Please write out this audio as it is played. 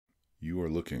You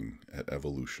are looking at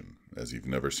evolution as you've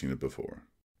never seen it before.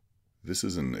 This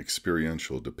is an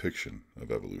experiential depiction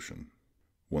of evolution,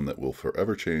 one that will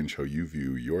forever change how you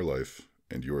view your life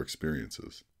and your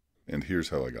experiences. And here's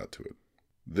how I got to it.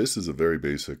 This is a very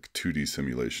basic 2D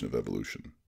simulation of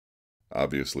evolution.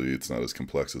 Obviously, it's not as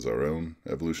complex as our own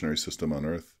evolutionary system on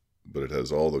Earth, but it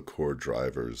has all the core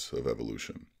drivers of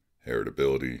evolution: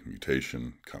 heritability,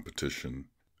 mutation, competition,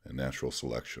 and natural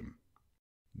selection.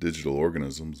 Digital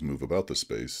organisms move about the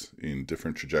space in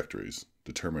different trajectories,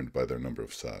 determined by their number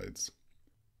of sides.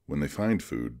 When they find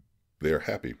food, they are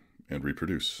happy and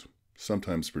reproduce,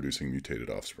 sometimes producing mutated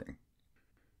offspring.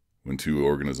 When two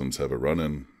organisms have a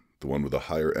run-in, the one with a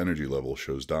higher energy level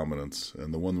shows dominance,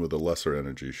 and the one with a lesser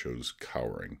energy shows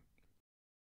cowering.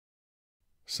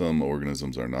 Some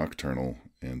organisms are nocturnal,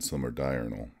 and some are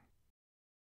diurnal.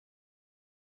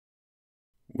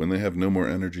 When they have no more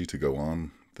energy to go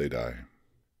on, they die.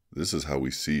 This is how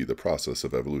we see the process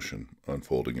of evolution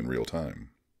unfolding in real time.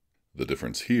 The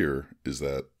difference here is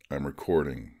that I'm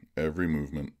recording every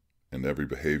movement and every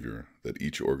behavior that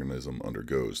each organism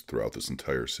undergoes throughout this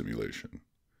entire simulation.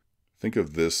 Think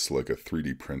of this like a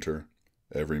 3D printer.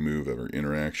 Every move, every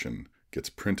interaction gets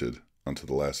printed onto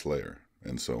the last layer,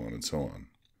 and so on and so on.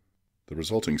 The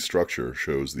resulting structure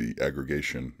shows the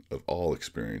aggregation of all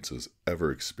experiences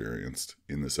ever experienced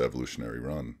in this evolutionary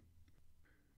run.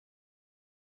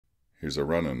 Here's a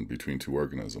run-in between two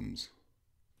organisms.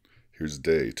 Here's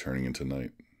day turning into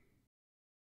night.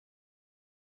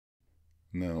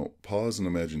 Now, pause and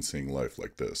imagine seeing life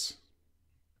like this.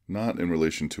 Not in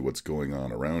relation to what's going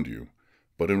on around you,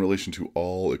 but in relation to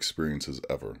all experiences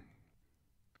ever.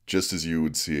 Just as you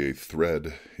would see a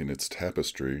thread in its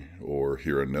tapestry or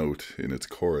hear a note in its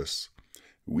chorus,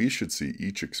 we should see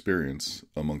each experience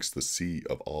amongst the sea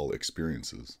of all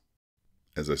experiences.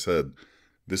 As I said,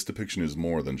 this depiction is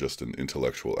more than just an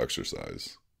intellectual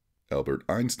exercise. Albert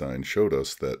Einstein showed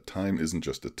us that time isn't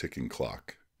just a ticking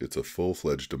clock. It's a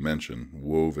full-fledged dimension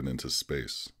woven into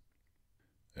space.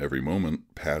 Every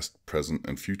moment, past, present,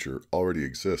 and future, already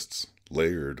exists,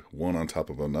 layered one on top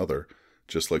of another,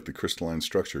 just like the crystalline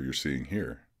structure you're seeing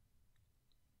here.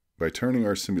 By turning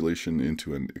our simulation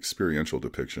into an experiential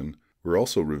depiction, we're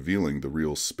also revealing the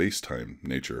real space-time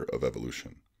nature of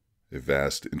evolution. A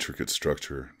vast, intricate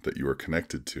structure that you are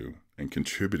connected to and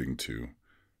contributing to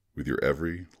with your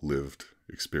every lived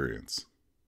experience.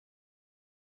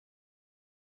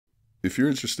 If you're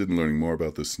interested in learning more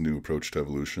about this new approach to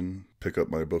evolution, pick up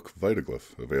my book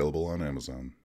Vitaglyph, available on Amazon.